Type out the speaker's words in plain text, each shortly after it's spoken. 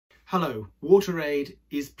Hello, WaterAid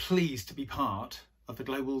is pleased to be part of the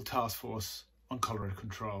Global Task Force on Cholera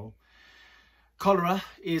Control. Cholera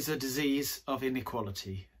is a disease of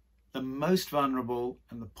inequality. The most vulnerable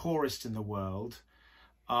and the poorest in the world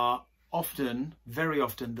are very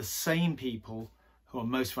often the same people who are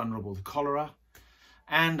most vulnerable to cholera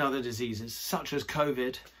and other diseases such as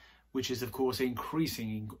COVID, which is of course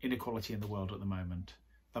increasing inequality in the world at the moment.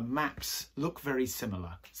 The maps look very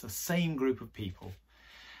similar. It's the same group of people.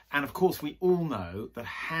 And of course, we all know that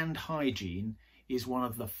hand hygiene is one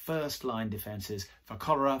of the first line defences for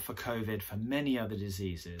cholera, for COVID, for many other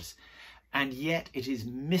diseases. And yet it is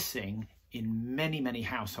missing in many, many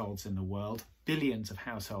households in the world. Billions of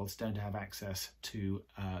households don't have access to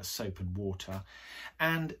soap and water.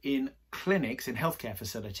 And in clinics, in healthcare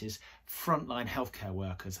facilities, frontline healthcare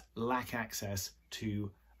workers lack access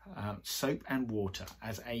to soap and water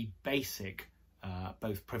as a basic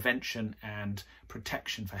both prevention and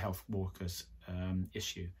protection for health workers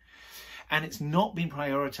issue. And it's not been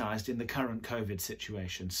prioritised in the current COVID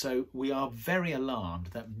situation. So we are very alarmed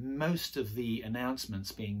that most of the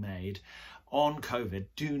announcements being made on COVID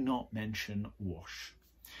do not mention WASH.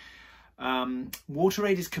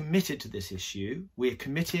 WaterAid is committed to this issue. We're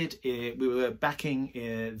committed, we were backing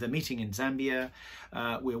the meeting in Zambia.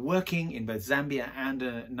 We're working in both Zambia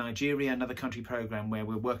and Nigeria, another country programme where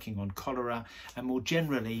we're working on cholera. And more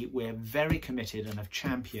generally, we're very committed and have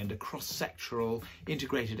championed a cross-sectoral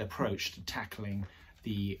integrated approach to tackling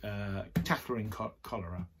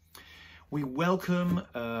cholera. We welcome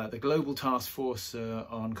the Global Task Force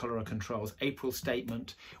on Cholera Control's April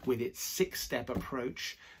statement with its 6-step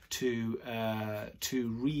approach to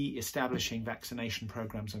re-establishing vaccination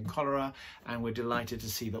programs on cholera, and we're delighted to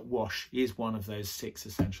see that WASH is one of those 6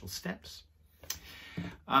 essential steps.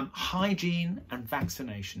 Hygiene and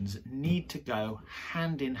vaccinations need to go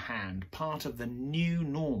hand in hand, part of the new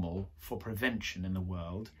normal for prevention in the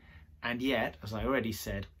world, and yet, as I already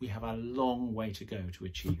said, we have a long way to go to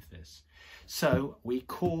achieve this. So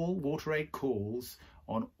WaterAid calls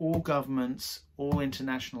on all governments, all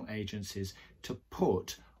international agencies to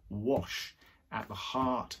put WASH at the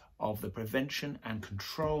heart of the prevention and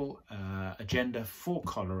control agenda for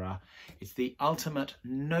cholera. It's the ultimate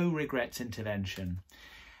no regrets intervention.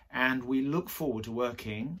 And we look forward to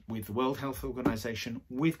working with the World Health Organization,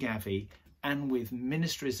 with Gavi, and with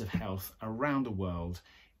ministries of health around the world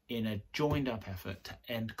in a joined up effort to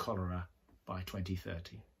end cholera by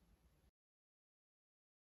 2030.